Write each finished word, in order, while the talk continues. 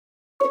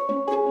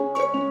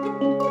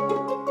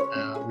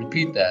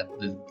repeat that.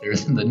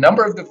 There's the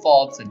number of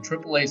defaults in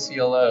AAA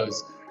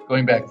CLOs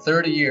going back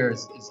 30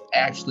 years is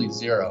actually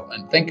zero.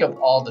 And think of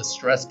all the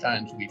stress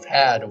times we've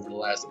had over the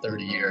last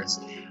 30 years.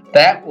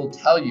 That will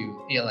tell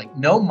you, like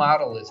no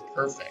model is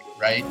perfect,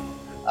 right?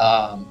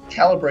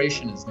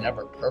 Calibration is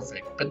never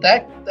perfect, but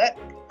that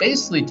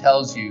basically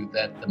tells you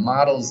that the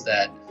models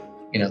that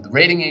the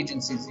rating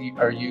agencies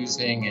are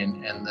using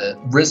and the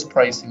risk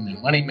pricing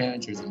that money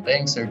managers and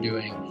banks are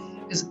doing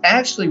is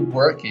actually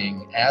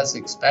working as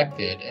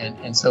expected.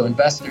 And so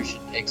investors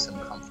should take some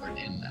comfort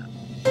in that.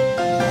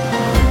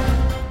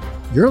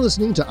 You're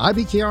listening to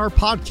IBKR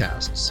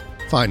Podcasts.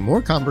 Find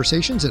more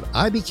conversations at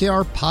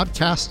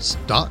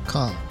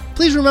ibkrpodcasts.com.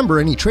 Please remember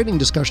any trading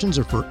discussions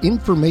are for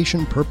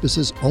information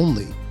purposes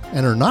only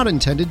and are not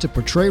intended to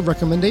portray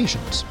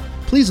recommendations.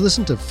 Please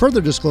listen to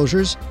further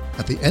disclosures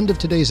at the end of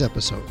today's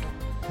episode.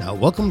 Now,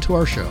 welcome to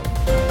our show.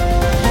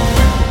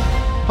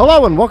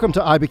 Hello and welcome to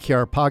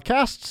IBKR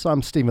Podcasts.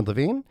 I'm Stephen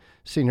Levine,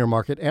 Senior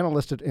Market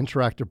Analyst at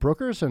Interactive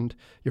Brokers and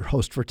your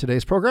host for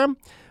today's program.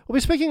 We'll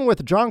be speaking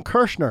with John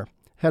Kirshner,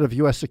 Head of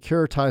U.S.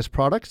 Securitized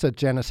Products at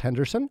Janus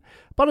Henderson,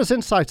 about his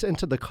insights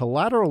into the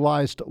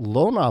Collateralized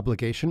Loan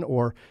Obligation,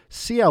 or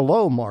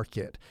CLO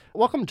market.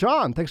 Welcome,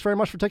 John. Thanks very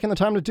much for taking the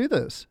time to do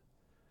this.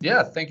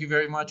 Yeah, thank you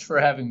very much for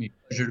having me.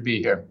 Pleasure to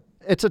be here.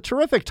 It's a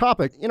terrific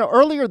topic.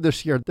 Earlier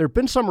this year, there have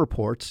been some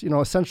reports,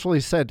 essentially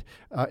said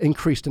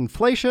increased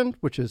inflation,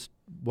 which is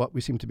what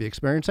we seem to be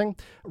experiencing,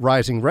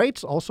 rising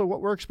rates, also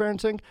what we're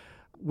experiencing,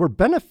 were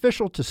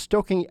beneficial to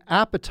stoking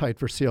appetite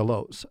for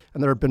CLOs.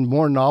 And there have been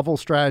more novel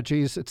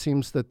strategies. It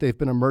seems that they've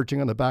been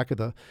emerging on the back of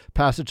the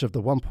passage of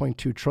the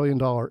 $1.2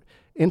 trillion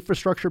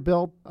infrastructure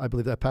bill. I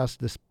believe that passed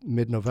this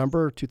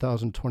mid-November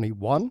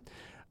 2021.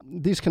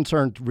 These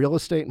concerned real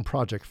estate and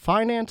project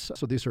finance.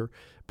 So these are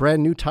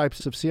brand new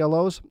types of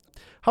CLOs.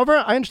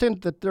 However, I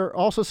understand that there are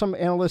also some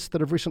analysts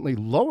that have recently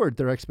lowered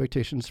their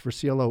expectations for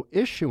CLO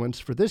issuance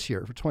for this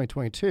year, for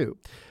 2022.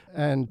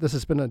 And this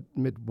has been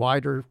amid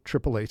wider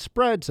AAA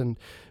spreads and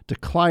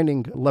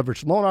declining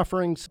leveraged loan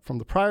offerings from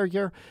the prior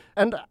year.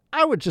 And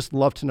I would just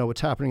love to know what's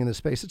happening in this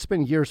space. It's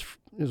been years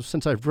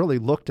since I've really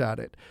looked at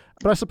it.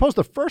 But I suppose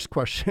the first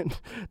question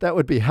that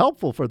would be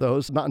helpful for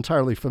those not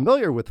entirely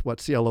familiar with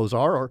what CLOs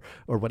are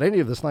or what any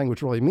of this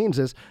language really means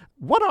is,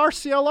 what are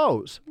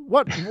CLOs?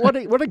 What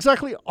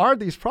exactly are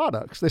these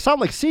products? They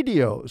sound like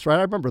CDOs, right?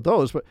 I remember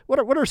those, but what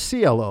are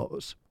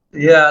CLOs?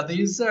 Yeah,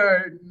 these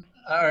are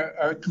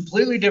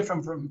completely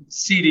different from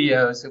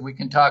CDOs, and we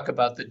can talk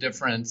about the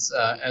difference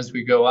as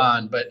we go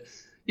on. But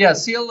yeah,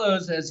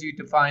 CLOs, as you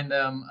define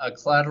them,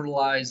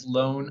 collateralized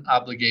loan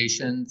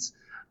obligations.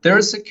 They're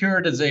a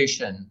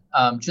securitization,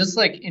 just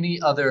like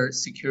any other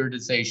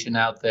securitization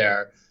out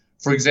there.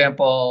 For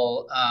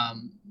example,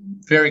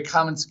 very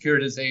common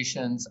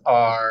securitizations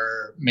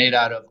are made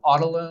out of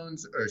auto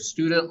loans or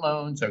student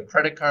loans or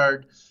credit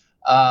card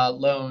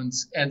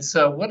loans. And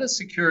so what a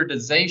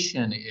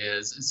securitization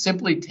is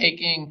simply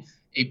taking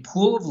a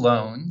pool of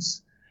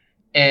loans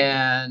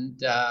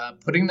and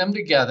putting them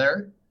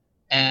together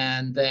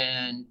and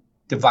then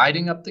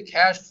dividing up the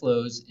cash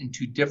flows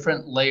into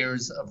different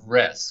layers of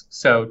risk.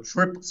 So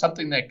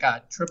something that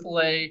got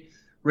AAA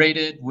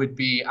rated would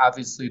be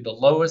obviously the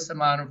lowest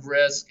amount of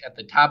risk at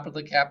the top of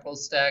the capital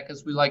stack,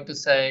 as we like to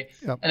say.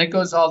 Yep. And it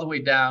goes all the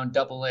way down,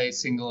 AA,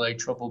 single A,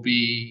 triple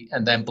B,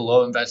 and then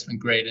below investment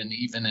grade and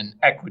even an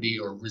equity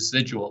or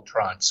residual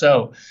tranche.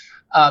 So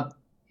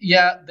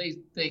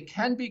they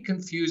can be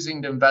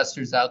confusing to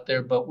investors out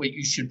there, but what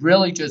you should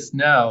really just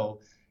know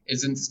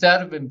is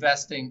instead of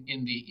investing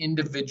in the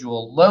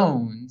individual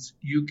loans,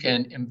 you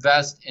can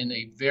invest in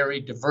a very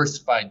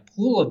diversified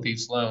pool of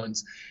these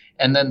loans.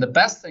 And then the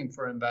best thing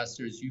for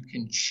investors, you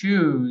can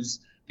choose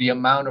the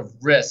amount of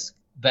risk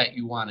that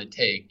you want to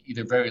take,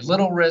 either very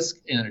little risk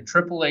in a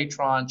AAA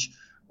tranche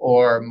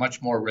or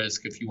much more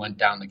risk if you went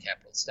down the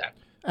capital stack.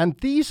 And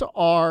these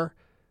are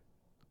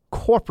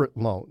corporate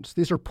loans.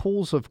 These are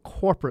pools of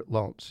corporate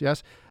loans,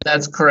 yes?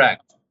 That's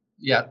correct.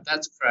 Yeah,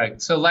 that's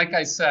correct. So like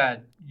I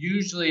said,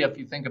 usually if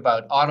you think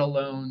about auto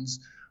loans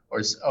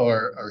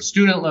or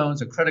student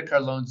loans or credit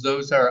card loans,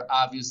 those are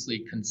obviously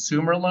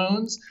consumer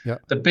loans.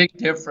 Yep. The big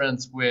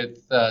difference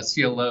with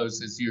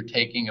CLOs is you're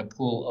taking a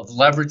pool of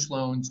leverage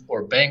loans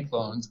or bank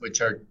loans,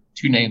 which are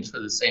two names for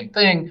the same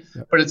thing,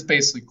 yep. But it's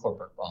basically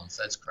corporate loans.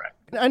 That's correct.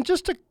 And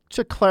just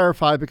to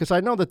clarify, because I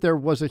know that there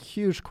was a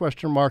huge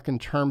question mark in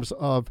terms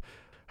of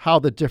how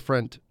the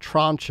different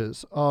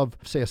tranches of,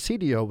 say, a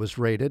CDO was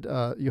rated.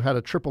 You had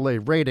a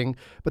AAA rating,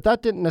 but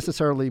that didn't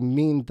necessarily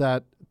mean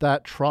that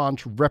that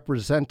tranche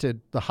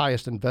represented the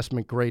highest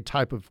investment grade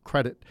type of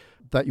credit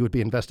that you would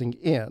be investing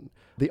in.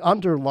 The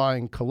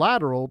underlying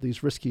collateral,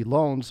 these risky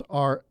loans,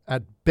 are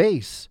at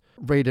base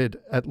rated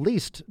at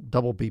least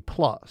BB+.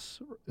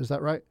 Is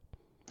that right?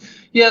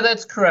 Yeah,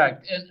 that's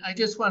correct. And I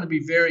just want to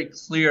be very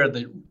clear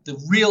that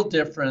the real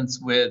difference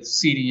with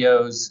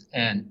CDOs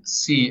and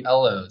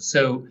CLOs.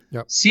 So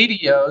yep.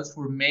 CDOs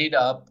were made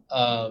up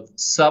of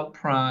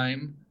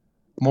subprime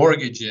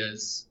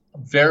mortgages,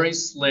 very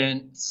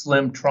slim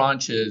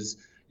tranches,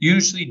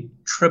 usually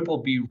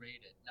BBB rated.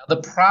 Now,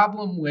 the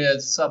problem with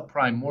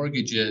subprime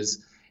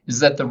mortgages is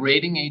that the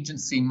rating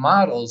agency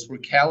models were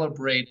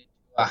calibrated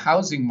to a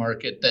housing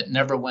market that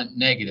never went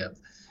negative.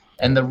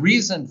 And the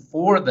reason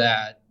for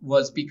that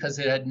was because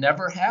it had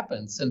never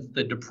happened since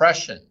the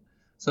Depression.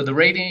 So the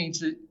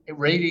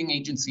rating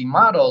agency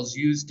models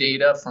use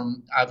data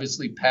from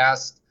obviously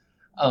past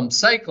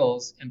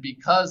cycles. And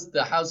because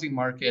the housing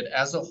market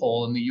as a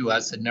whole in the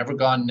US had never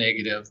gone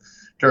negative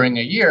during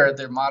a year,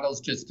 their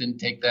models just didn't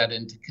take that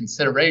into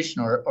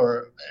consideration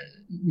or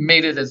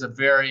made it as a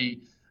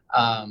very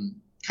kind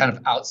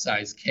of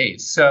outsized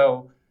case.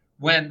 So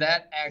when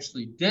that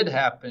actually did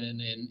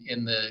happen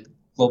in the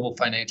global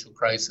financial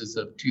crisis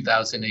of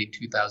 2008,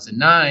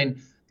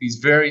 2009, these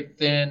very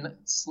thin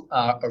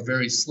or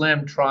very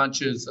slim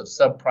tranches of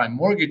subprime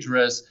mortgage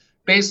risk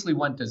basically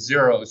went to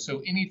zero.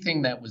 So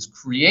anything that was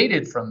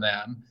created from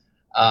them,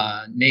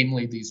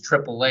 namely these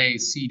AAA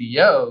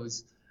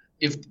CDOs,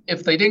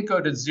 if they didn't go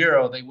to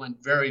zero, they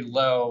went very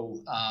low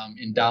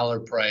in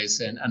dollar price,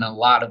 and a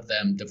lot of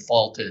them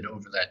defaulted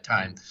over that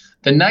time.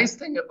 The nice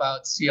thing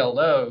about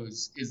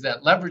CLOs is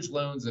that leveraged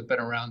loans have been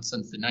around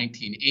since the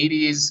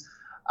 1980s.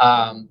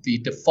 The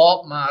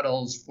default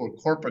models for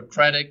corporate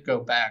credit go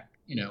back,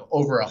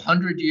 over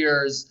 100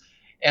 years.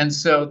 And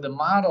so the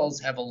models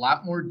have a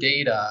lot more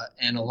data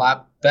and a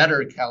lot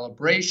better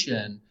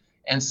calibration.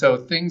 And so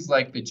things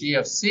like the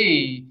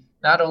GFC,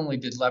 not only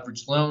did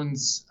leveraged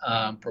loans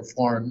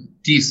perform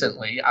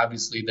decently,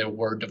 obviously there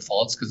were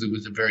defaults because it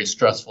was a very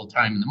stressful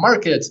time in the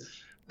markets,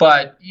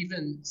 but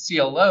even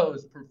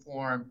CLOs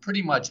performed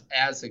pretty much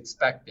as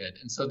expected.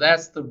 And so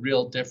that's the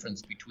real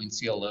difference between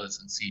CLOs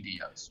and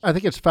CDOs. I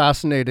think it's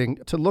fascinating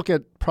to look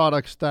at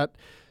products that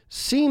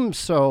seem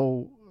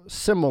so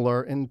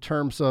similar in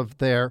terms of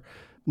their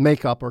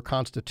makeup or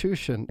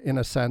constitution, in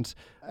a sense,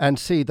 and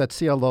see that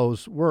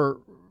CLOs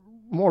were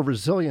more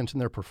resilient in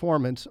their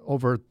performance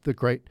over the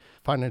great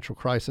financial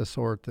crisis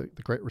or the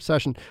Great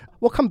Recession.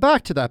 We'll come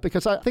back to that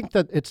because I think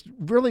that it's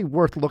really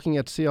worth looking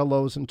at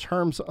CLOs in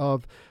terms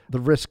of the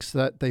risks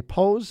that they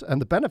pose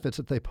and the benefits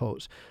that they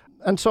pose.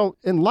 And so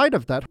in light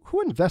of that,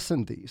 who invests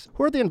in these?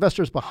 Who are the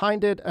investors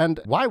behind it, and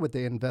why would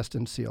they invest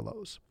in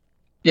CLOs?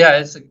 Yeah,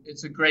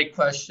 it's a great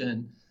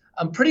question.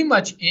 Pretty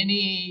much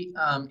any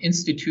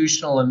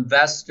institutional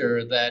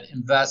investor that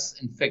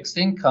invests in fixed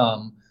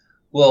income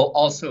will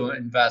also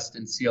invest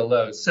in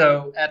CLOs.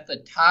 So at the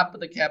top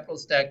of the capital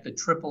stack, the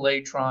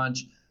AAA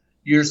tranche,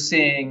 you're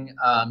seeing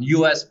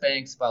US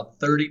banks about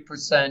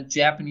 30%.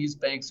 Japanese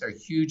banks are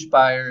huge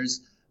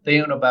buyers.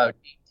 They own about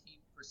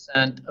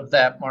 18% of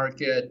that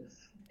market.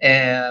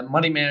 And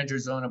money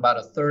managers own about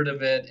a third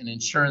of it, and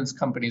insurance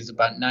companies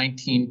about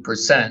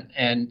 19%.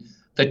 And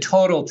the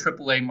total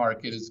AAA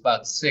market is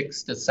about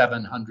 600 to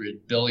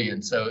 700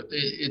 billion. So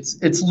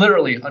it's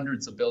literally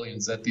hundreds of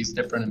billions that these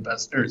different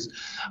investors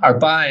are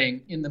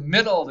buying in the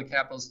middle of the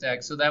capital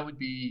stack. So that would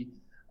be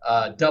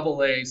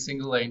AA,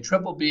 single A, and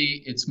triple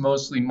B. It's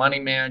mostly money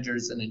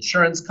managers and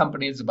insurance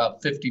companies,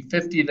 about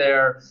 50-50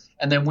 there.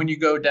 And then when you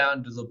go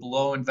down to the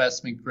below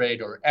investment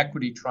grade or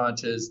equity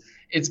tranches,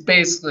 it's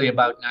basically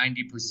about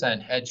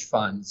 90% hedge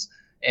funds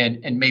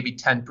and maybe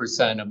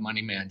 10% of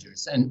money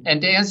managers. And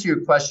to answer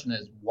your question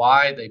as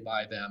why they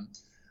buy them,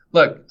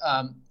 look,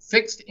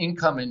 fixed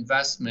income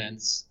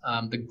investments,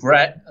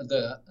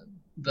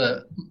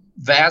 the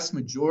vast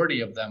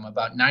majority of them,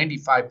 about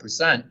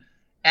 95%,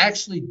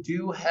 actually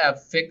do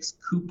have fixed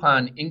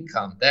coupon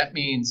income. That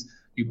means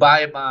you buy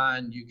a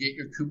bond, you get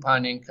your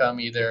coupon income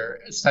either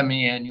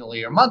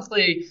semi-annually or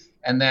monthly,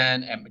 and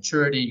then at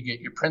maturity, you get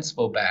your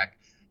principal back.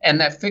 And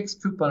that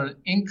fixed coupon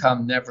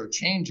income never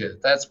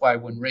changes. That's why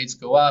when rates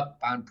go up,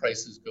 bond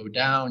prices go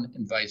down,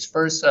 and vice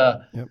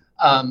versa. Yep.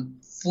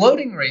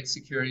 Floating rate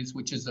securities,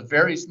 which is a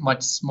very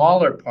much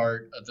smaller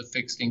part of the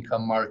fixed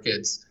income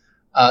markets,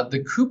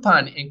 the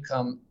coupon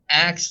income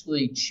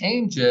actually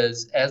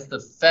changes as the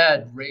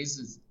Fed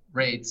raises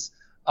rates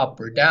up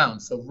or down.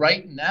 So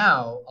right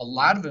now, a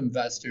lot of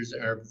investors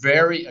are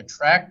very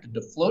attracted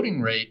to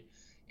floating rate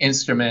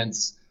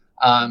instruments.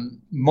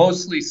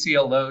 Mostly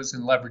CLOs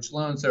and leveraged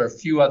loans. There are a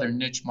few other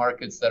niche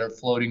markets that are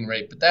floating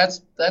rate, but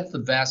that's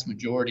the vast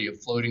majority of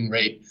floating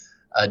rate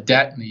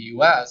debt in the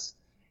U.S.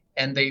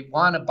 And they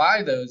want to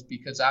buy those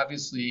because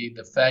obviously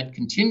the Fed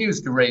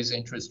continues to raise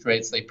interest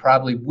rates. They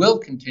probably will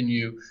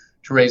continue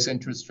to raise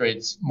interest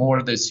rates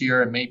more this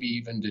year and maybe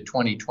even to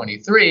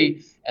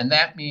 2023. And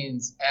that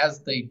means as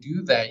they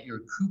do that,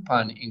 your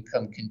coupon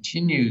income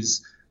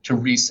continues to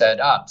reset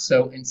up.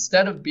 So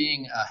instead of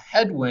being a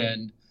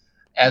headwind,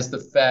 as the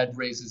Fed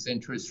raises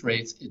interest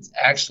rates, it's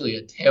actually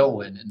a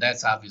tailwind, and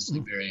that's obviously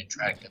very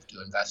attractive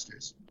to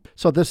investors.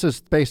 So this is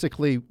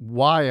basically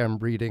why I'm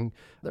reading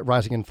that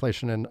rising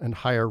inflation and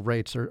higher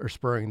rates are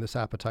spurring this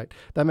appetite.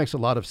 That makes a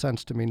lot of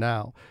sense to me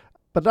now.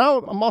 But now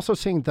I'm also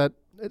seeing that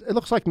it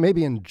looks like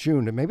maybe in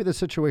June, and maybe the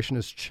situation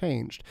has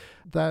changed,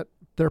 that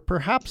there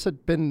perhaps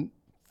had been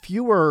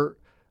fewer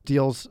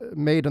deals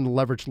made in the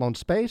leveraged loan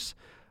space.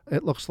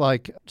 It looks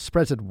like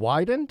spreads had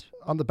widened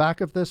on the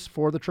back of this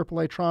for the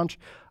AAA tranche.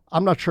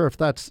 I'm not sure if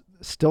that's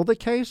still the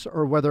case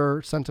or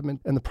whether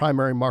sentiment in the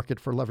primary market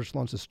for leveraged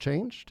loans has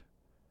changed.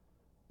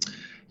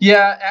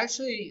 Yeah,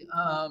 actually,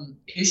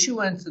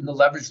 issuance in the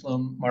leveraged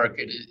loan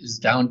market is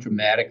down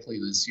dramatically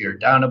this year,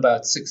 down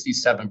about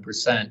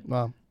 67%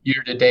 Wow.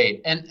 year to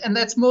date. And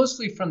that's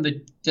mostly from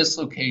the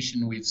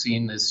dislocation we've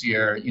seen this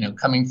year,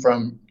 coming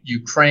from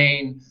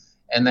Ukraine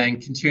and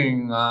then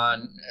continuing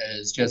on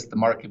as just the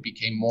market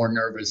became more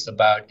nervous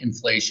about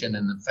inflation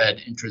and the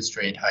Fed interest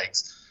rate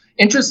hikes.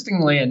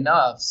 Interestingly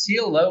enough,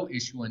 CLO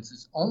issuance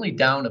is only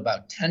down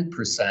about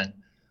 10%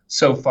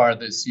 so far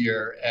this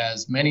year,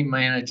 as many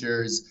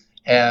managers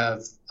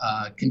have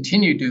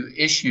continued to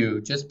issue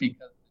just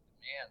because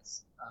the demand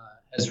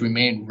has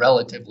remained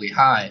relatively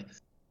high.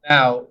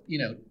 Now,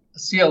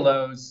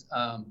 CLOs,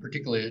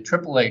 particularly a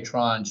AAA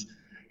tranche,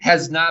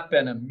 has not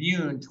been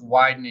immune to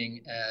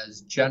widening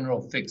as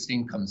general fixed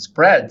income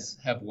spreads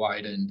have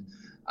widened.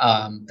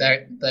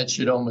 That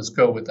should almost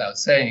go without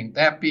saying.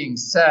 That being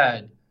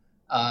said,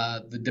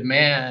 the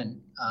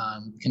demand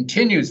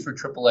continues for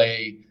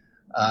AAA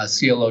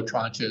CLO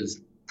tranches,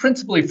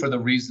 principally for the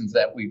reasons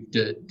that we've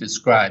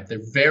described. They're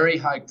very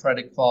high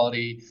credit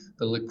quality.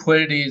 The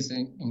liquidity is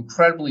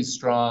incredibly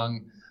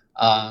strong,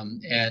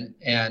 and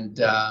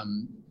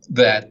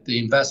that the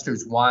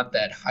investors want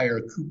that higher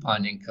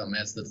coupon income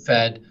as the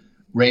Fed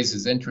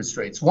raises interest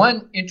rates.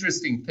 One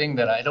interesting thing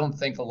that I don't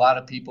think a lot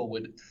of people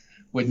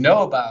would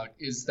know about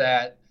is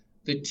that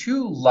the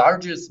two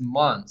largest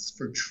months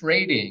for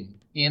trading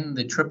in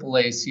the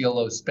AAA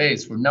CLO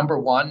space were number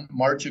one,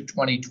 March of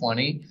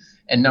 2020,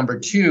 and number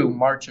two,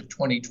 March of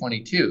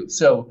 2022.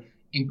 So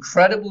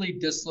incredibly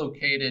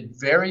dislocated,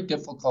 very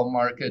difficult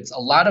markets. A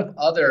lot of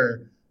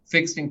other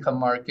fixed income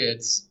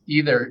markets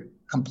either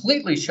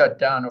completely shut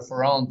down or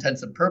for all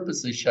intents and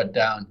purposes shut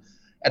down.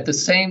 At the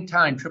same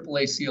time,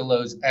 AAA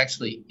CLOs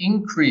actually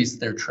increased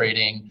their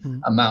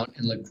trading amount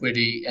in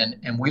liquidity.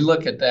 And we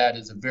look at that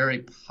as a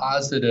very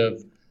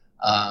positive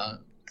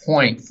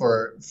point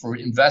for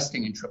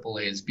investing in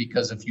AAAs,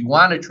 because if you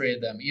want to trade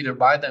them, either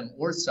buy them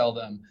or sell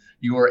them,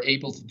 you are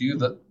able to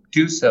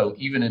do so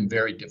even in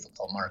very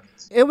difficult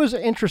markets. It was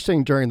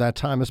interesting during that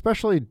time,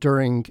 especially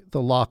during the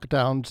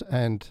lockdowns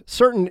and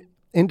certain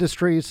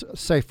industries,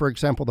 say, for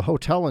example, the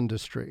hotel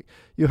industry.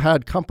 You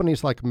had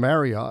companies like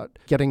Marriott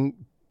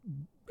getting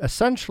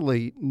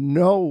essentially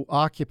no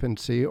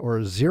occupancy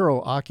or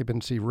zero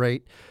occupancy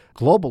rate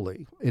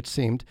globally, it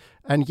seemed.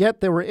 And yet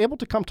they were able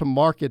to come to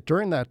market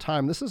during that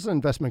time. This is an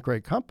investment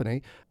grade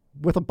company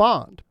with a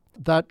bond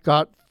that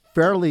got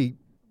fairly,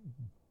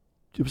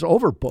 it was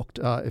overbooked,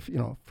 if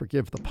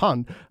forgive the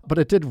pun, but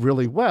it did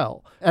really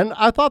well. And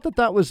I thought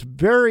that was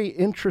very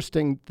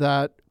interesting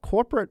that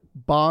corporate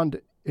bond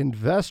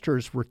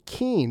investors were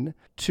keen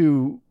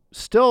to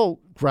still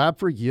grab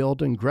for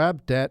yield and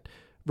grab debt,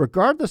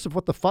 regardless of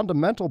what the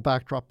fundamental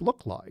backdrop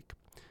looked like.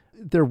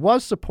 There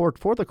was support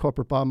for the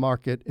corporate bond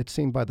market, it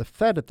seemed, by the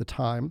Fed at the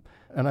time,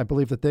 and I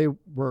believe that they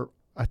were,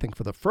 I think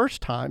for the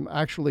first time,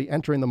 actually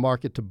entering the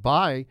market to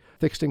buy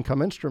fixed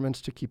income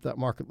instruments to keep that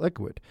market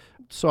liquid.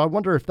 So I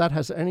wonder if that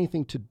has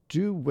anything to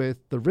do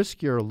with the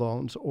riskier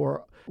loans,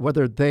 or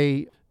whether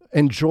they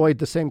enjoyed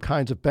the same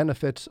kinds of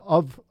benefits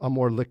of a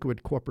more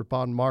liquid corporate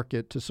bond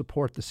market to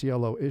support the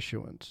CLO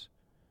issuance.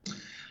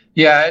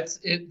 Yeah,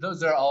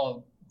 those are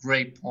all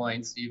great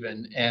points,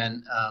 Stephen.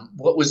 And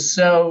what was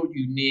so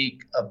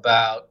unique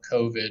about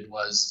COVID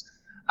was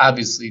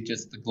obviously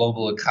just the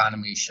global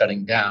economy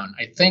shutting down.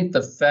 I think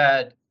the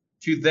Fed,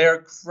 to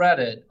their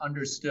credit,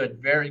 understood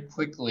very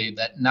quickly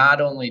that not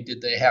only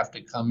did they have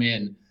to come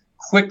in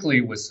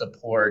quickly with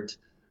support,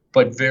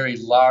 but very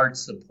large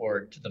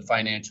support to the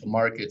financial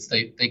markets.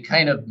 They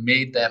kind of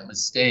made that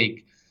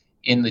mistake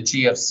in the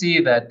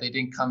GFC, that they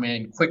didn't come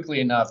in quickly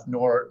enough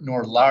nor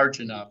large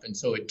enough. And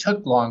so it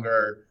took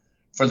longer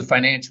for the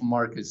financial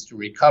markets to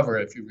recover.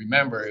 If you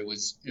remember, it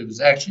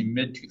was actually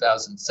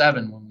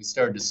mid-2007 when we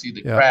started to see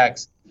the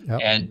cracks,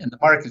 and the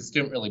markets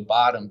didn't really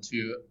bottom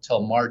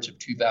till March of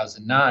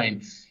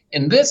 2009.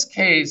 In this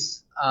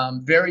case,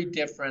 very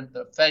different.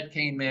 The Fed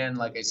came in,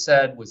 like I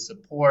said, with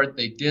support.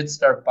 They did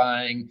start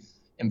buying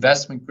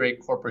investment-grade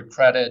corporate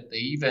credit.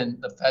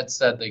 The Fed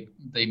said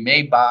they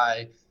may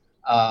buy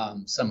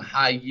some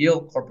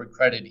high-yield corporate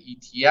credit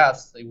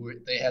ETFs.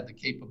 They had the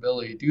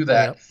capability to do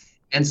that. Yep.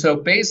 And so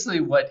basically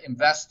what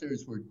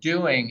investors were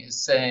doing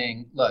is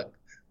saying, look,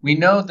 we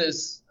know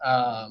this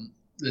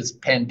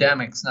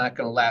pandemic's not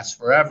going to last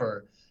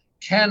forever.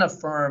 Can a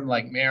firm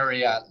like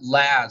Marriott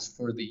last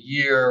for the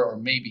year or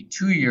maybe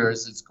 2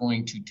 years it's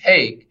going to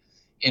take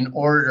in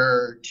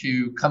order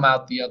to come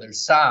out the other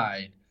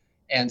side?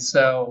 And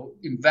so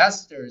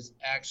investors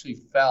actually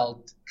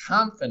felt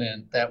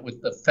confident that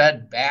with the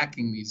Fed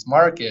backing these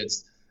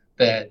markets,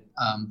 that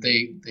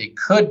they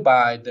could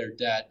buy their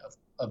debt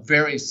of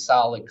very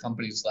solid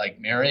companies like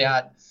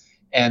Marriott,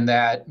 and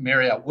that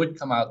Marriott would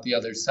come out the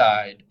other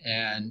side.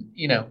 And,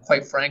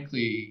 quite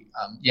frankly,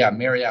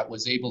 Marriott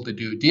was able to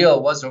do a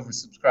deal, was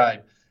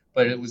oversubscribed,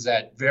 but it was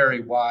at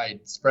very wide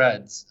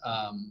spreads.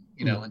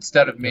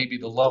 Instead of maybe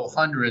the low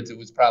hundreds, it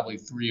was probably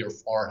 300 or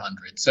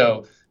 400.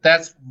 So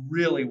that's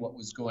really what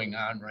was going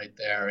on right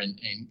there. And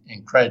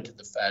credit to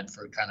the Fed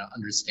for kind of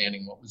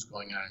understanding what was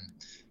going on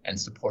and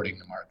supporting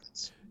the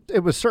markets.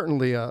 It was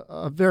certainly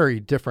a very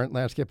different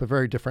landscape, a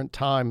very different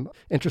time.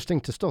 Interesting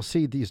to still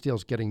see these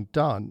deals getting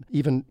done,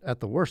 even at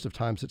the worst of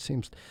times, it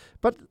seems.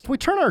 But if we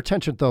turn our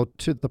attention, though,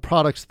 to the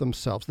products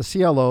themselves, the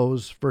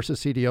CLOs versus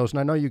CDOs, and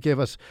I know you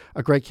gave us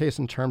a great case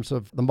in terms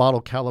of the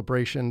model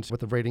calibrations with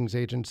the ratings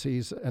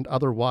agencies and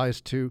otherwise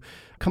to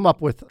come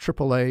up with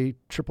AAA,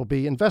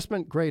 BBB,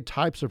 investment grade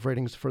types of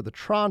ratings for the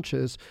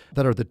tranches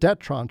that are the debt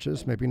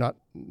tranches, maybe not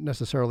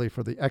necessarily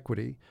for the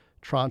equity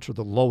tranche or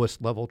the lowest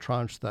level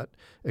tranche that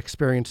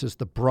experiences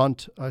the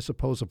brunt, I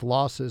suppose, of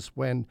losses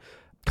when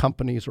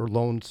companies or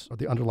loans or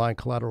the underlying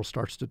collateral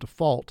starts to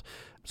default.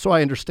 So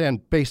I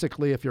understand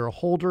basically if you're a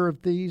holder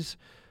of these,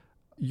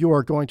 you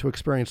are going to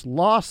experience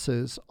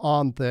losses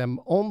on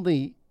them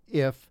only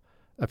if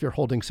you're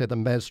holding, say, the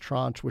mezz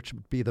tranche, which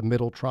would be the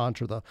middle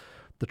tranche or the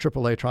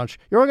AAA tranche.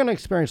 You're going to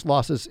experience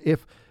losses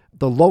if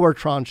the lower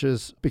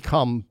tranches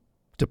become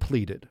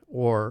depleted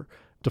or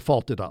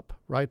defaulted up,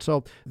 right?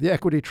 So the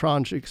equity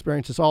tranche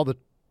experiences all the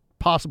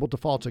possible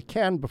defaults it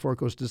can before it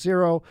goes to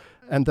zero.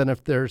 And then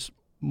if there's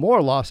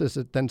more losses,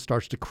 it then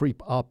starts to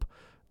creep up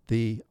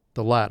the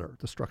ladder,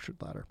 the structured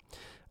ladder.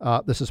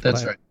 This is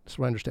what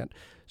I understand.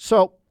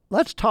 So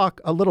let's talk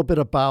a little bit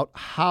about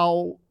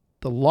how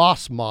the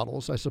loss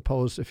models, I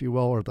suppose, if you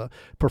will, or the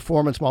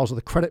performance models or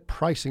the credit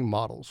pricing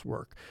models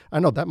work.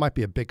 I know that might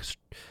be a big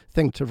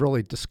thing to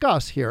really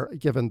discuss here,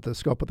 given the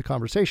scope of the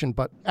conversation.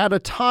 But at a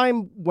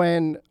time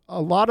when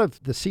a lot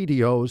of the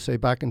CDOs, say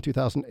back in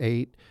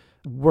 2008,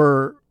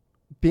 were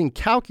being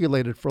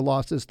calculated for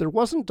losses, there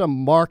wasn't a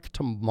mark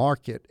to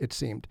market, it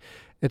seemed.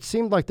 It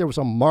seemed like there was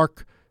a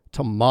mark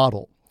to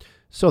model.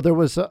 So there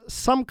was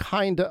some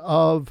kind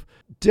of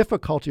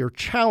difficulty or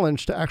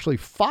challenge to actually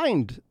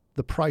find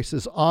the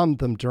prices on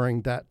them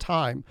during that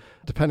time,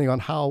 depending on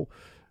how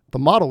the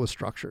model was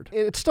structured.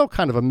 It's still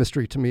kind of a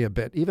mystery to me a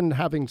bit, even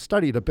having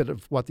studied a bit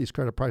of what these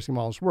credit pricing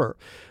models were.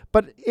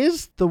 But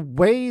is the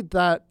way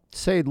that,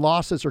 say,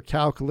 losses are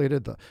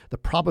calculated, the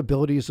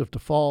probabilities of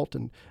default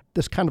and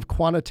this kind of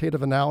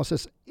quantitative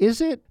analysis, is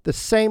it the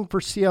same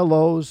for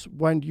CLOs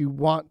when you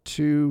want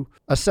to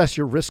assess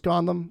your risk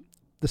on them?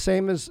 The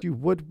same as you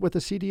would with a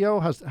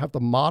CDO? Have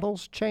the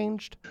models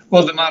changed?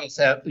 Well, the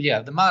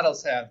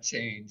models have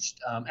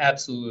changed.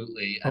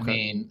 Absolutely. Okay. I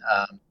mean,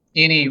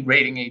 any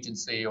rating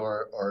agency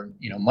or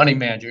money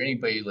manager,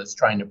 anybody that's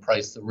trying to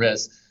price the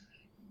risk,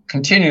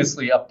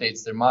 continuously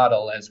updates their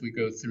model as we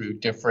go through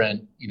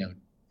different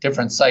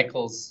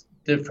cycles,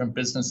 different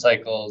business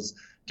cycles,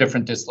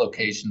 different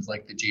dislocations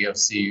like the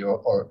GFC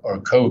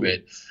or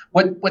COVID.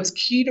 What's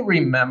key to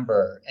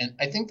remember, and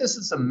I think this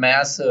is a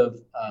massive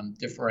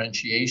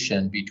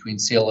differentiation between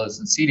CLOs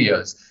and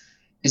CDOs,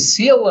 is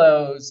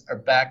CLOs are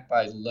backed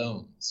by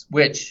loans,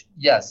 which,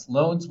 yes,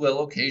 loans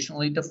will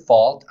occasionally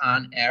default.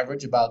 On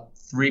average, about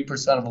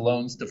 3% of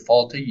loans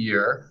default a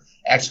year.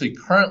 Actually,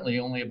 currently,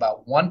 only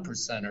about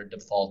 1% are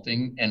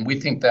defaulting, and we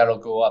think that'll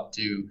go up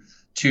to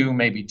 2,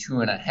 maybe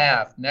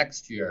 2.5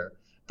 next year.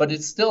 But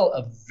it's still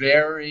a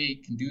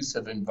very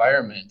conducive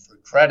environment for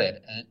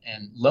credit,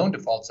 and loan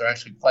defaults are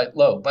actually quite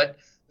low, but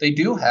they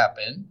do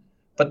happen.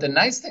 But the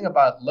nice thing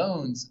about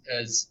loans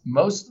is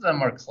most of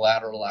them are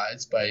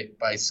collateralized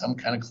by some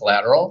kind of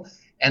collateral.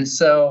 And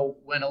so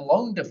when a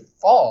loan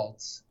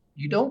defaults,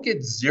 you don't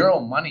get zero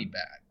money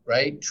back,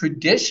 right?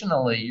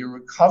 Traditionally, your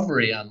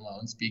recovery on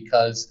loans,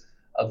 because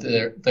of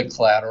the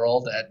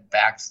collateral that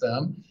backs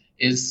them,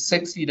 is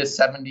 60 to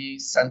 70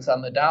 cents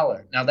on the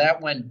dollar. Now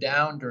that went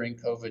down during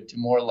COVID to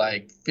more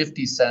like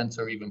 50 cents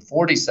or even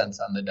 40 cents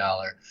on the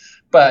dollar.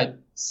 But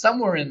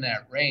somewhere in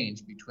that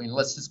range between,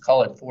 let's just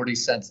call it 40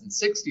 cents and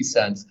 60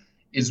 cents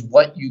is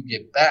what you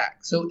get back.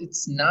 So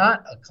it's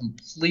not a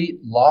complete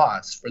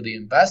loss for the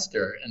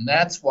investor. And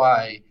that's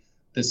why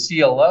the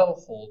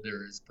CLO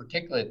holders,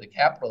 particularly at the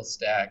capital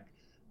stack,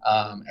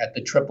 at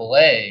the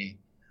AAA,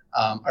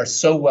 are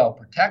so well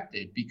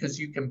protected because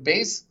you can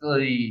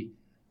basically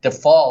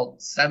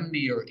default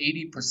 70 or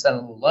 80%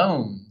 of the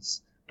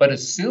loans, but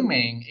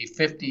assuming a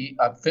 50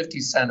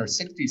 cent or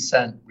 60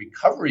 cent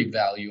recovery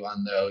value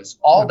on those,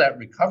 all that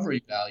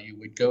recovery value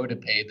would go to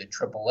pay the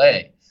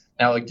AAA.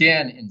 Now,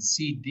 again, in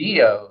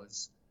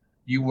CDOs,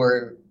 you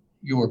were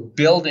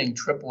building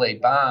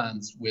AAA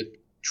bonds with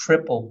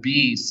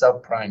BBB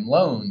subprime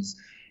loans,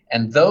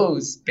 and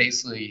those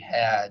basically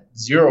had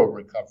zero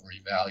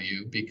recovery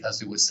value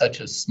because it was such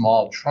a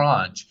small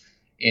tranche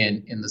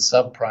in the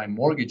subprime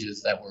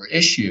mortgages that were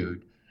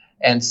issued.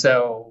 And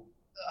so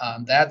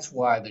that's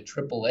why the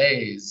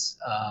AAA's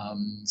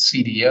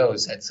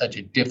CDOs had such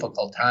a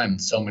difficult time.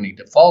 So many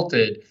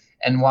defaulted.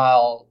 And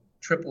while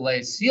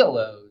AAA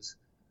CLOs,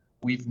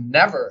 we've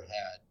never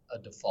had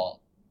a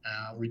default.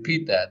 I'll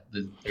repeat that.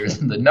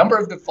 The number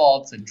of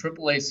defaults in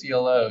AAA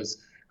CLOs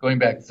going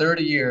back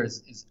 30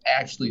 years is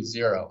actually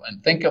zero.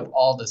 And think of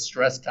all the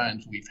stress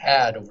times we've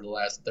had over the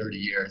last 30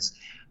 years.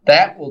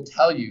 That will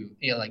tell you,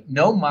 like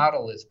no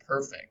model is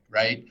perfect,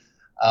 right?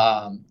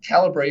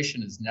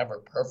 Calibration is never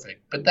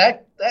perfect, but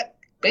that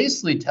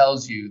basically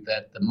tells you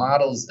that the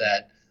models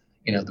that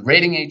the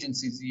rating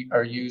agencies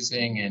are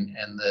using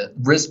and the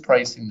risk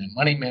pricing that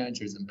money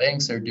managers and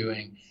banks are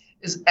doing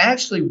is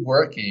actually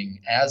working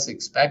as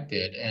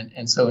expected.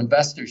 And so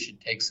investors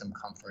should take some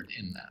comfort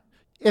in that.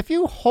 If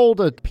you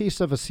hold a piece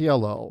of a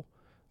CLO,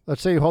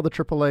 let's say you hold the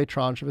AAA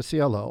tranche of a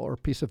CLO or a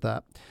piece of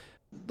that,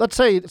 let's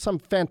say some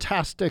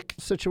fantastic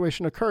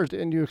situation occurs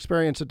and you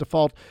experience a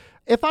default.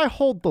 If I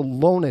hold the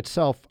loan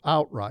itself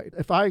outright,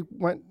 if I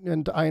went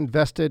and I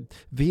invested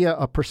via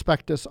a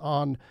prospectus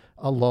on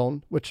a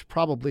loan, which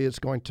probably is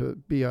going to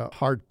be a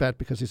hard bet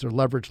because these are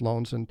leveraged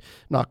loans and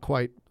not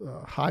quite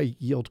high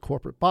yield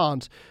corporate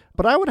bonds,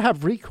 but I would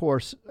have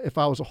recourse if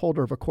I was a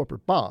holder of a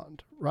corporate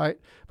bond, right?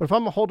 But if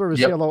I'm a holder of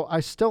a CLO,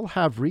 I still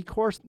have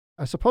recourse.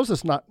 I suppose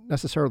it's not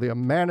necessarily a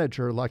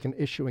manager like an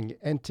issuing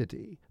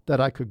entity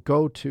that I could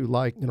go to,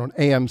 like, an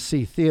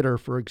AMC theater,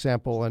 for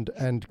example,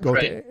 and go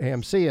to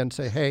AMC and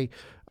say, hey,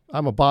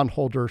 I'm a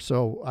bondholder,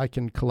 so I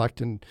can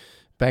collect in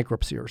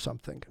bankruptcy or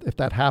something, if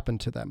that happened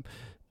to them.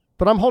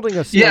 But I'm holding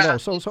a CLO.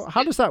 So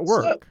how does that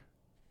work?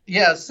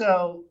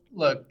 So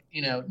look,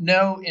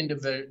 no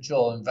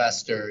individual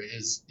investor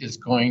is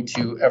going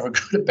to ever go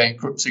to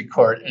bankruptcy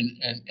court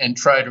and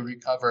try to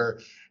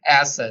recover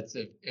assets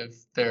if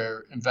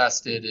they're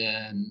invested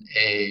in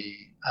a,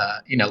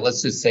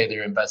 let's just say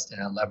they're invested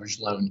in a leveraged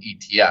loan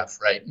ETF,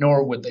 right?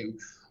 Nor would they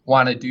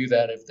want to do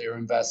that if they're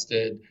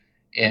invested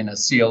in a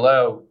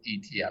CLO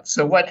ETF.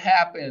 So what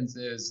happens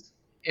is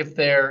if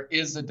there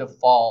is a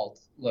default,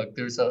 look,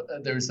 there's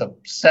a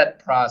set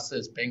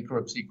process.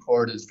 Bankruptcy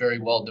court is very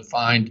well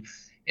defined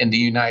in the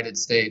United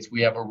States.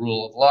 We have a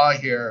rule of law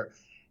here.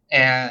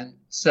 And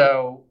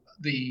so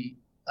the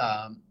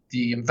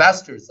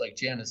investors like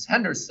Janus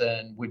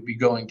Henderson would be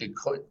going to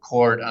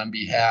court on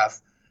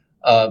behalf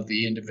of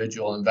the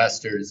individual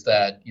investors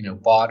that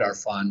bought our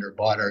fund or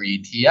bought our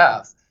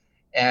ETF.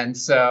 And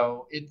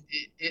so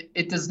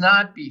it does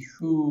not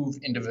behoove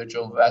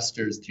individual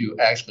investors to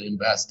actually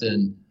invest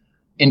in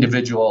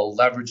individual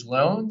leverage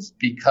loans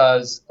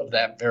because of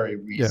that very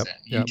reason.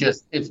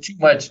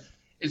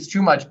 It's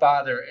too much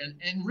bother.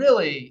 And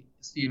really,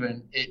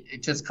 Stephen,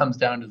 it just comes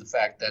down to the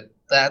fact that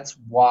that's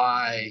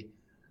why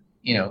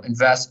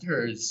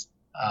investors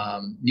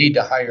need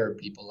to hire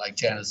people like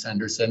Janus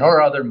Henderson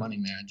or other money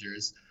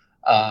managers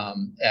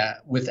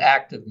with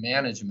active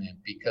management,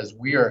 because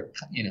we are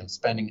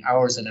spending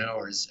hours and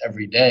hours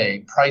every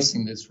day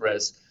pricing this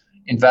risk,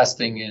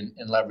 investing in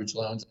leverage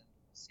loans,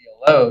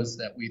 CLOs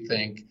that we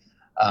think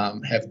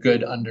have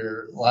good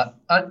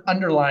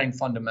underlying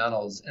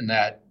fundamentals, and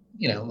that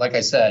like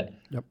I said,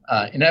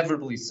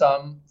 inevitably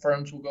some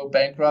firms will go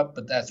bankrupt,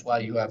 but that's why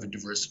you have a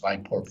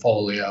diversified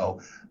portfolio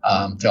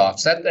to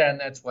offset that, and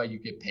that's why you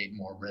get paid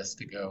more risk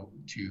to go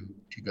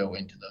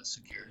into those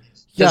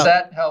securities. Does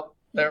that help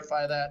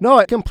clarify that? No,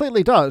 it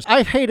completely does.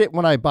 I hate it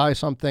when I buy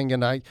something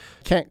and I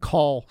can't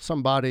call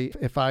somebody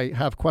if I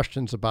have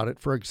questions about it.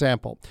 For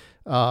example,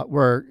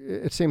 where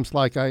it seems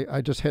like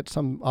I just hit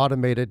some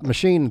automated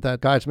machine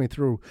that guides me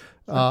through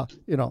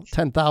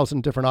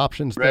 10,000 different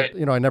options that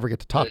I never get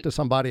to talk to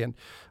somebody, and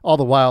all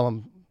the while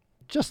I'm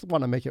just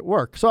want to make it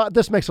work. So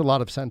this makes a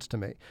lot of sense to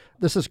me.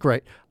 This is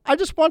great. I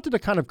just wanted to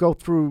kind of go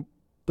through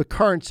the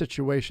current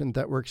situation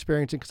that we're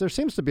experiencing, because there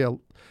seems to be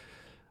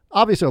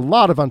obviously a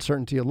lot of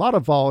uncertainty, a lot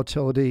of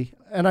volatility.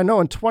 And I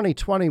know in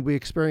 2020, we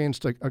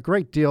experienced a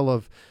great deal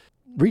of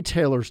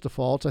retailers'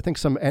 defaults. I think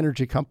some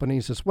energy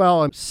companies as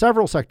well, and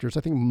several sectors.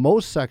 I think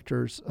most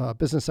sectors,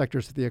 business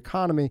sectors of the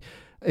economy,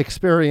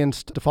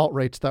 experienced default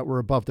rates that were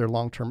above their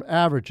long-term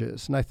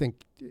averages. And I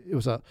think it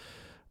was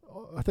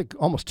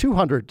almost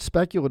 200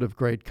 speculative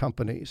grade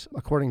companies,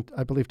 according,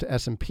 I believe, to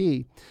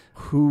S&P,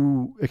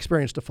 who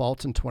experienced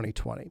defaults in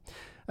 2020.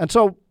 And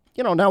so,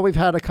 now we've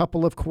had a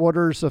couple of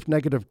quarters of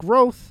negative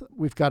growth.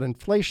 We've got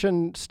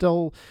inflation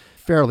still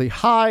fairly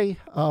high.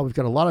 We've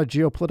got a lot of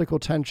geopolitical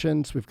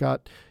tensions. We've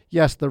got,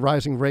 yes, the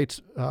rising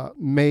rates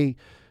may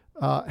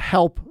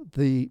help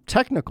the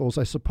technicals,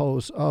 I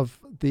suppose, of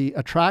the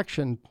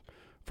attraction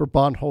for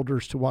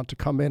bondholders to want to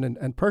come in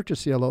and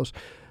purchase CLOs.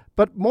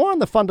 But more on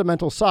the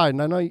fundamental side,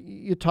 and I know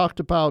you talked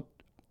about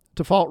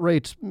default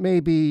rates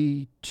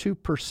maybe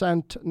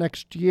 2%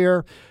 next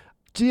year.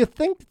 Do you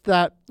think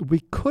that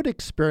we could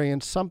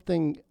experience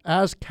something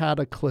as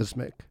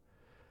cataclysmic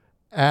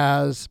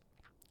as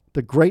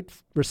the Great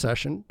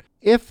Recession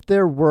if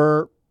there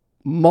were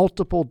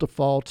multiple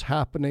defaults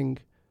happening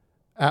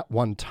at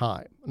one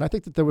time? And I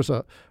think that there was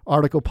an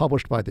article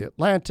published by The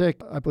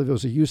Atlantic. I believe it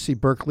was a UC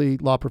Berkeley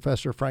law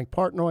professor, Frank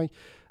Partnoy,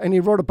 and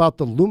he wrote about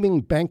the looming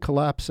bank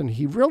collapse, and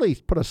he really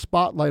put a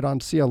spotlight on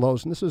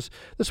CLOs. And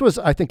this was,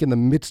 I think, in the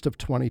midst of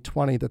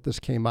 2020 that this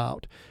came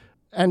out.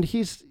 And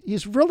he's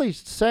really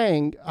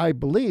saying, I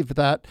believe,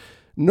 that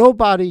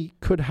nobody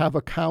could have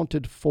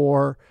accounted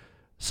for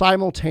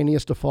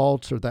simultaneous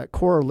defaults or that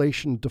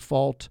correlation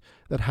default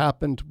that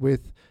happened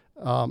with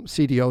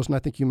CDOs, and I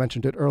think you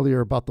mentioned it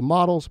earlier about the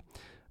models.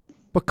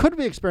 But could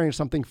we experience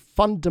something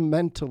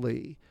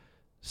fundamentally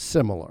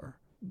similar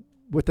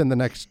within the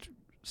next,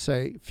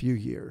 say, few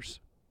years?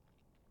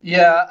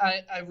 Yeah,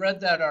 I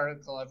read that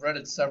article. I've read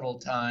it several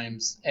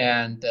times,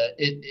 and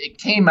it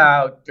came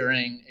out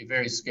during a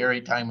very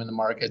scary time in the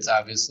markets,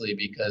 obviously,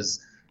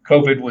 because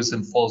COVID was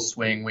in full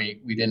swing.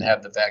 We didn't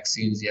have the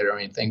vaccines yet or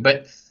anything.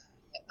 But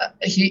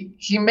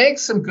he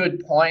makes some good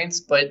points,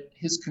 but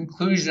his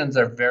conclusions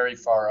are very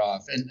far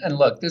off. And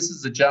look, this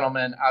is a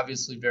gentleman,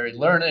 obviously very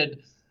learned,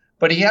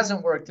 but he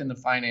hasn't worked in the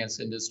finance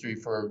industry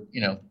for,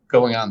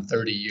 going on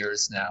 30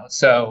 years now.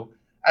 So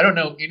I don't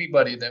know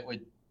anybody that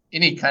would,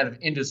 any kind of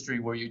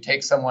industry where you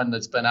take someone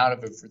that's been out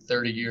of it for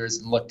 30 years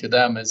and look to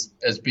them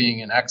as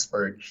being an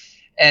expert.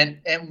 And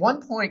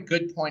one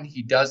good point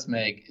he does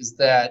make is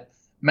that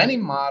many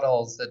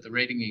models that the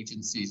rating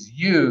agencies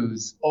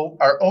use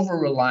are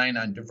over-relying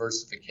on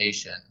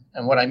diversification.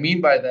 And what I mean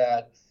by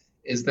that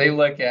is they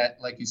look at,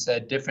 like you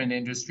said, different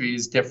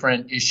industries,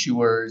 different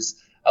issuers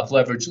of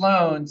leveraged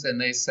loans, and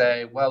they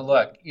say, well,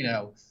 look,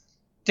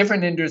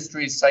 different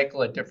industries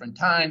cycle at different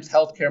times.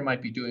 Healthcare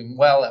might be doing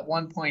well at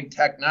one point,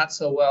 tech not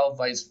so well,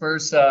 vice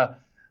versa.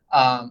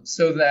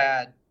 So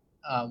that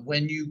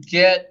when you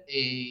get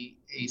a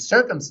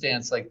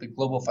circumstance like the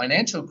global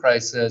financial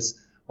crisis,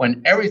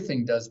 when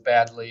everything does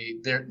badly,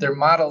 their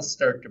models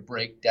start to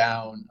break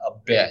down a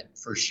bit,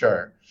 for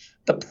sure.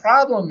 The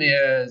problem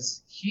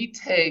is he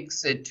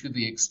takes it to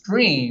the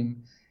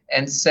extreme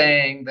and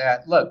saying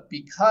that, look,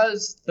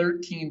 because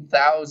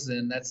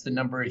 13,000, that's the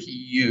number he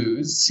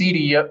used,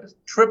 AAA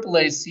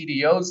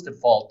CDOs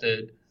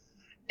defaulted,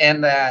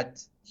 and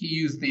that he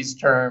used these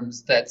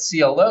terms that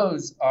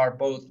CLOs are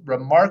both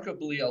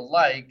remarkably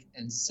alike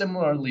and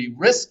similarly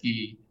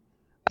risky,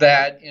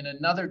 that in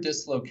another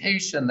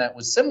dislocation that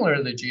was similar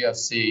to the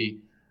GFC,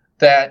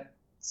 that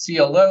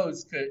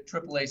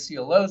AAA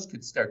CLOs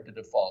could start to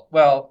default.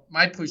 Well,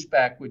 my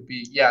pushback would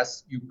be,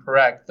 yes, you're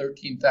correct,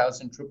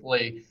 13,000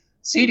 AAA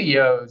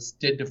CDOs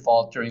did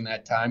default during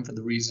that time for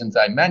the reasons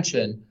I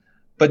mentioned,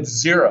 but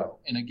zero,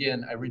 and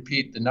again, I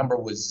repeat, the number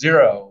was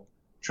zero,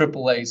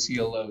 AAA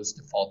CLOs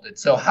defaulted.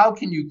 So how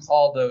can you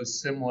call those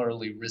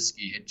similarly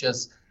risky? It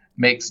just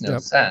makes no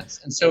sense.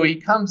 And so he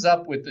comes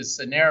up with this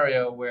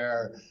scenario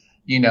where,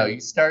 you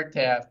start to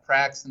have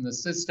cracks in the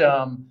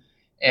system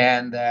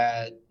and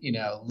that,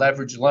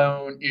 leverage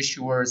loan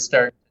issuers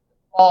start to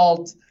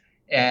default.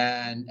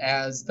 And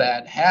as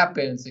that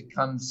happens, it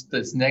comes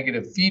this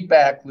negative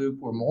feedback loop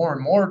where more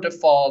and more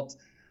default,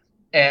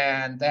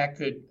 and that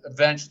could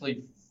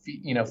eventually,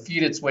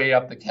 feed its way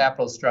up the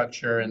capital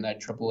structure, and that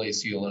AAA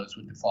CLOs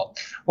would default.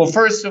 Well,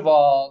 first of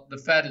all, the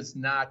Fed is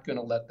not going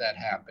to let that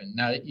happen.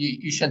 Now,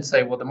 you shouldn't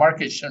say, well, the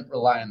market shouldn't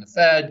rely on the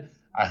Fed.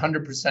 I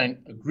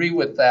 100% agree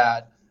with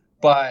that.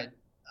 But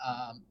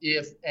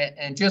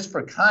just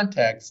for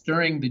context,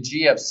 during the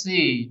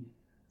GFC,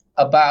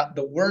 about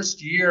the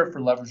worst year for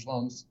leveraged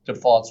loans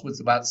defaults was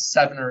about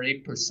 7 or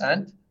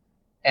 8%,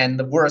 and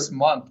the worst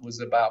month was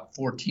about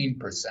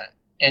 14%.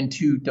 And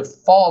to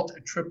default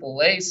a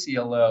AAA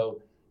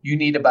CLO, you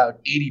need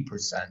about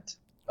 80%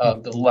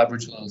 of the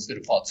leveraged loans to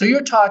default. So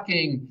you're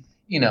talking,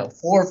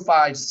 4,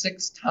 5,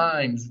 6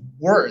 times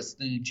worse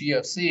than a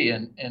GFC.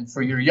 And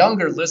for your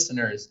younger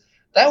listeners,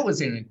 that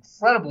was an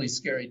incredibly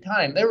scary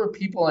time. There were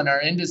people in our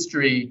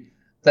industry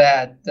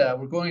that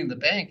were going to the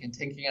bank and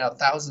taking out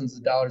thousands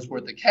of dollars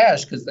worth of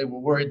cash because they were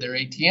worried their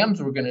ATMs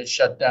were going to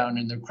shut down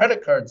and their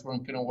credit cards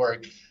weren't going to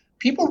work.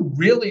 People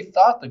really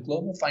thought the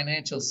global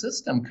financial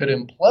system could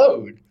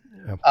implode.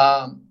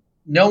 Yeah.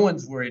 No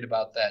one's worried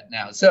about that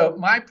now. So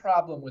my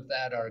problem with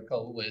that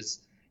article was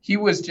he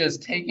was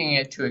just taking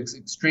it to its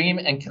extreme.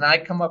 And can I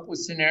come up with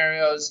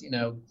scenarios,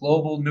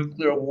 global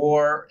nuclear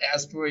war,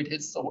 asteroid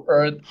hits the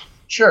Earth?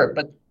 Sure,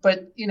 but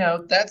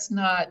that's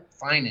not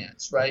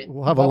finance, right?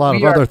 We'll have a lot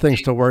of other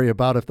things to worry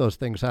about if those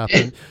things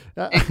happen.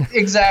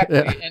 Exactly.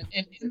 Yeah.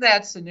 And in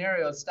that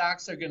scenario,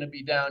 stocks are going to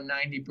be down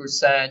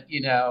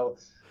 90%,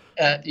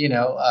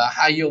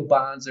 high yield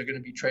bonds are going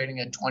to be trading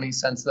at 20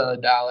 cents on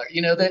the dollar.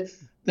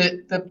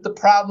 The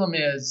problem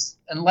is,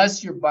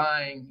 unless you're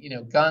buying,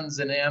 guns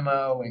and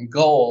ammo and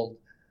gold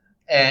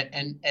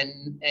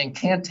and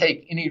can't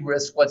take any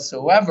risk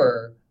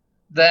whatsoever,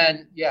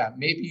 then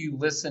maybe you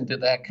listen to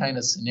that kind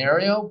of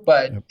scenario.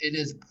 But It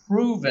is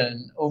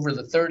proven over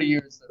the 30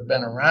 years that have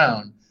been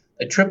around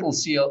that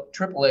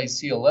AAA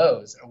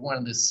CLOs are one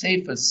of the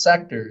safest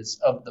sectors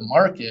of the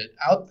market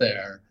out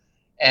there.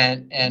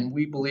 And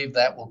we believe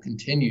that will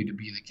continue to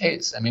be the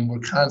case. I mean, we're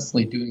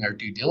constantly doing our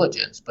due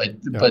diligence,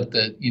 but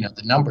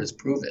the numbers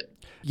prove it.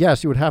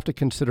 Yes, you would have to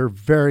consider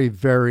very,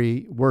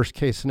 very worst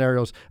case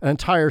scenarios. An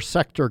entire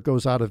sector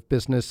goes out of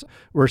business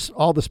where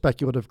all the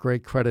speculative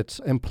grade credits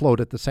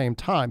implode at the same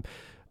time.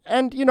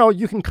 And,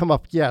 you can come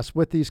up,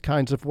 with these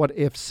kinds of what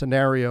if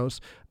scenarios.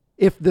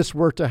 If this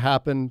were to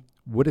happen,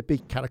 would it be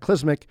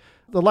cataclysmic?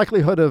 The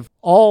likelihood of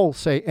all,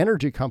 say,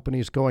 energy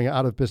companies going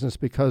out of business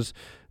because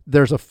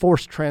there's a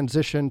forced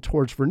transition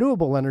towards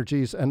renewable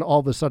energies and all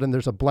of a sudden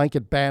there's a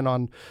blanket ban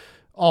on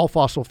all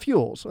fossil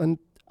fuels. And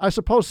I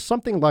suppose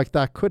something like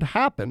that could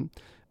happen,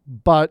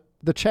 but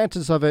the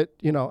chances of it,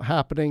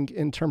 happening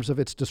in terms of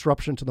its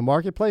disruption to the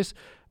marketplace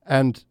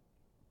and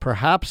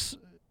perhaps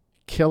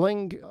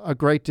killing a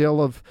great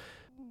deal of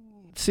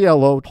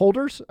CLO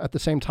holders at the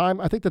same time,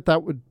 I think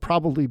that would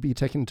probably be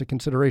taken into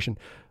consideration,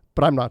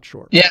 but I'm not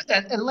sure. Yeah,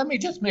 and let me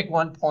just make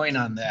one point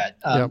on that.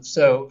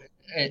 So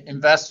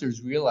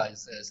investors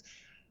realize this.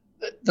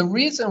 The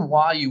reason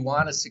why you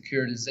want a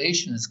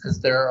securitization is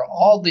because there are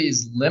all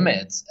these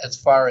limits as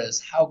far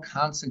as how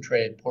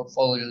concentrated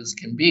portfolios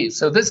can be.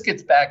 So this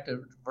gets back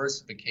to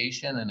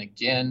diversification. And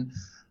again,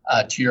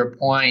 to your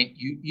point,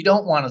 you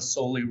don't want to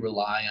solely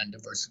rely on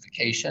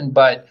diversification.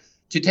 But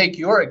to take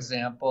your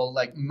example,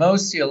 like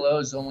most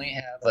CLOs only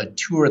have a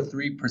 2 or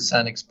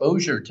 3%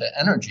 exposure to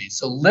energy.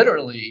 So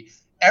literally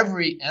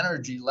every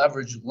energy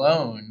leveraged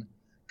loan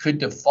could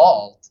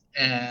default,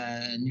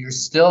 and you're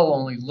still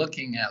only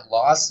looking at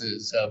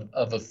losses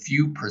of a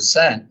few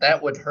percent.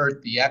 That would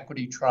hurt the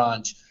equity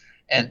tranche,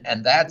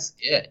 and that's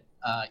it.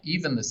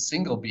 Even the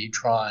single B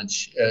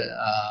tranche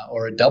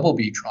or a double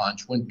B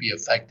tranche wouldn't be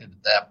affected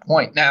at that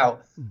point. Now,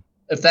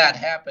 if that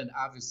happened,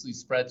 obviously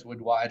spreads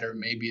would widen.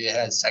 Maybe it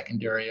has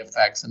secondary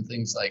effects and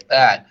things like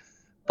that.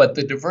 But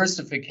the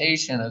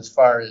diversification as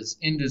far as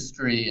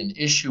industry and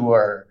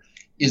issuer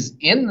is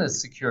in the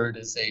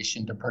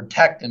securitization to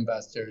protect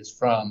investors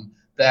from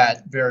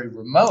that very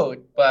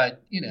remote,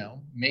 but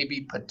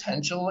maybe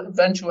potential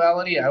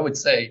eventuality. I would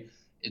say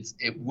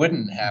it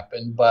wouldn't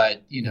happen,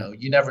 but you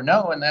never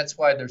know, and that's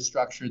why they're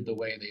structured the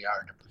way they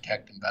are, to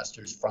protect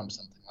investors from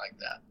something like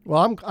that.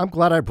 Well, I'm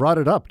glad I brought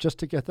it up just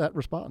to get that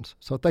response.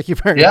 So thank you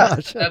very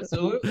much. Yeah,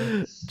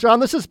 absolutely.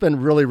 John, this has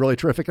been really, really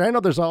terrific. And I know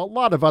there's a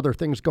lot of other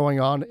things going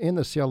on in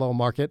the CLO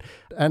market,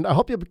 and I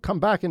hope you'll come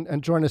back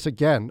and join us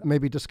again,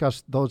 maybe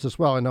discuss those as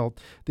well. I know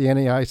the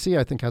NAIC,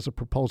 I think, has a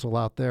proposal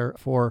out there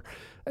for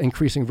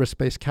increasing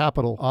risk-based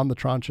capital on the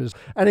tranches.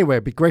 Anyway,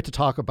 it'd be great to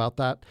talk about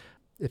that.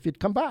 If you'd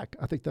come back,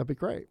 I think that'd be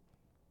great.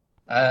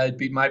 It'd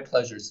be my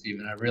pleasure,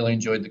 Stephen. I really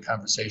enjoyed the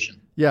conversation.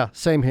 Yeah,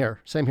 same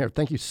here. Same here.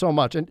 Thank you so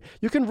much. And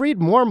you can read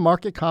more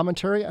market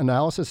commentary,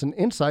 analysis, and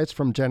insights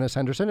from Janice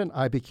Henderson and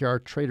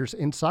IBKR Traders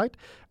Insight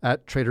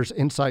at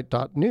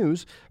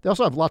tradersinsight.news. They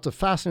also have lots of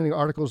fascinating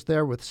articles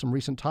there with some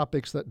recent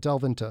topics that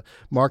delve into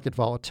market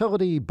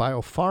volatility,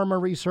 biopharma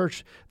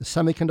research, the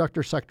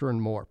semiconductor sector,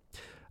 and more.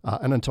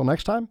 And until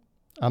next time,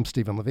 I'm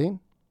Stephen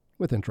Levine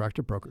with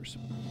Interactive Brokers.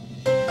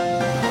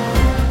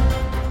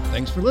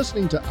 Thanks for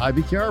listening to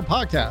IBKR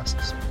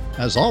Podcasts.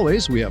 As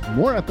always, we have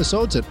more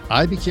episodes at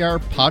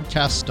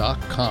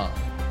ibkrpodcasts.com.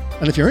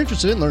 And if you're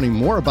interested in learning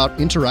more about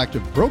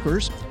Interactive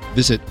Brokers,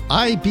 visit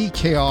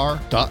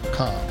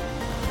ibkr.com.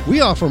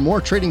 We offer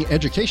more trading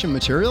education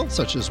material,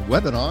 such as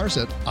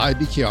webinars at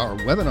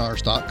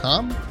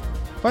ibkrwebinars.com,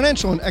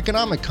 financial and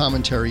economic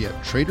commentary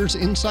at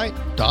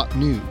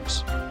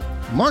tradersinsight.news,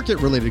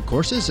 market-related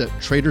courses at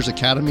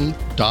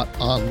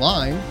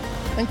tradersacademy.online,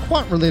 and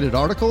quant-related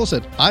articles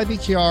at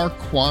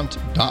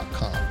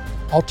ibkrquant.com.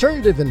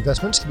 Alternative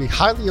investments can be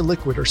highly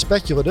illiquid or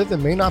speculative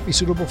and may not be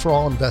suitable for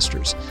all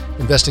investors.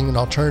 Investing in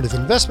alternative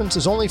investments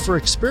is only for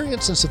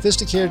experienced and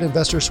sophisticated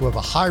investors who have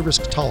a high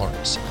risk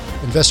tolerance.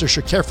 Investors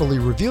should carefully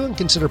review and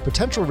consider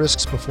potential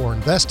risks before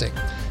investing.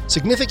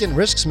 Significant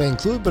risks may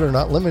include but are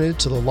not limited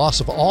to the loss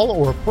of all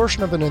or a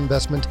portion of an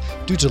investment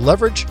due to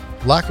leverage,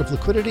 lack of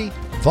liquidity,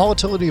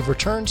 volatility of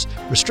returns,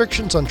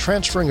 restrictions on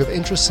transferring of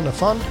interests in a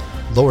fund,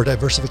 lower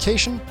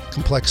diversification,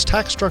 complex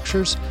tax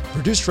structures,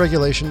 reduced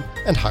regulation,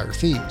 and higher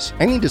fees.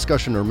 Any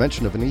discussion or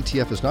mention of an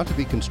ETF is not to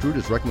be construed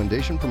as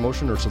recommendation,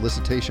 promotion, or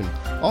solicitation.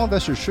 All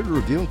investors should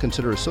review and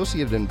consider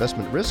associated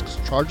investment risks,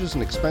 charges,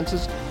 and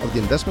expenses of the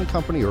investment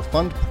company or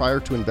fund prior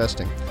to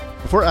investing.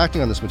 Before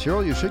acting on this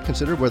material, you should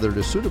consider whether it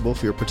is suitable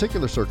for your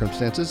particular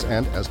circumstances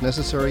and, as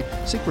necessary,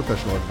 seek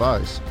professional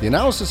advice. The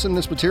analysis in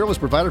this material is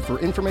provided for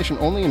information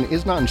only and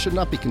is not and should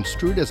not be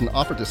construed as an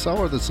offer to sell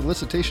or the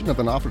solicitation of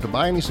an offer to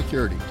buy any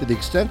security. To the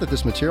extent that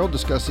this material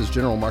discusses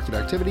general market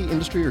activity,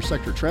 industry or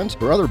sector trends,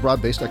 or other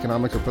broad-based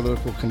economic or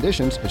political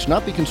conditions, it should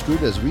not be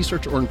construed as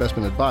research or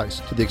investment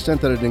advice. To the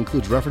extent that it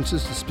includes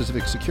references to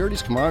specific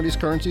securities, commodities,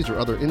 currencies, or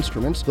other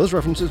instruments, those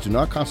references do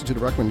not constitute a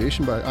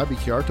recommendation by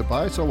IBKR to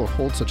buy, sell, or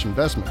hold such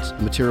investments.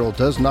 The material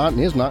does not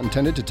and is not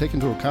intended to take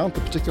into account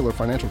the particular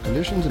financial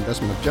conditions,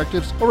 investment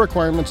objectives, or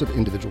requirements of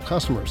individual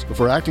customers.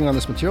 Before acting on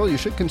this material, you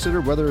should consider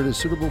whether it is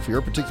suitable for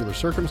your particular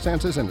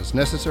circumstances and, as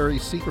necessary,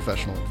 seek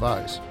professional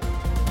advice.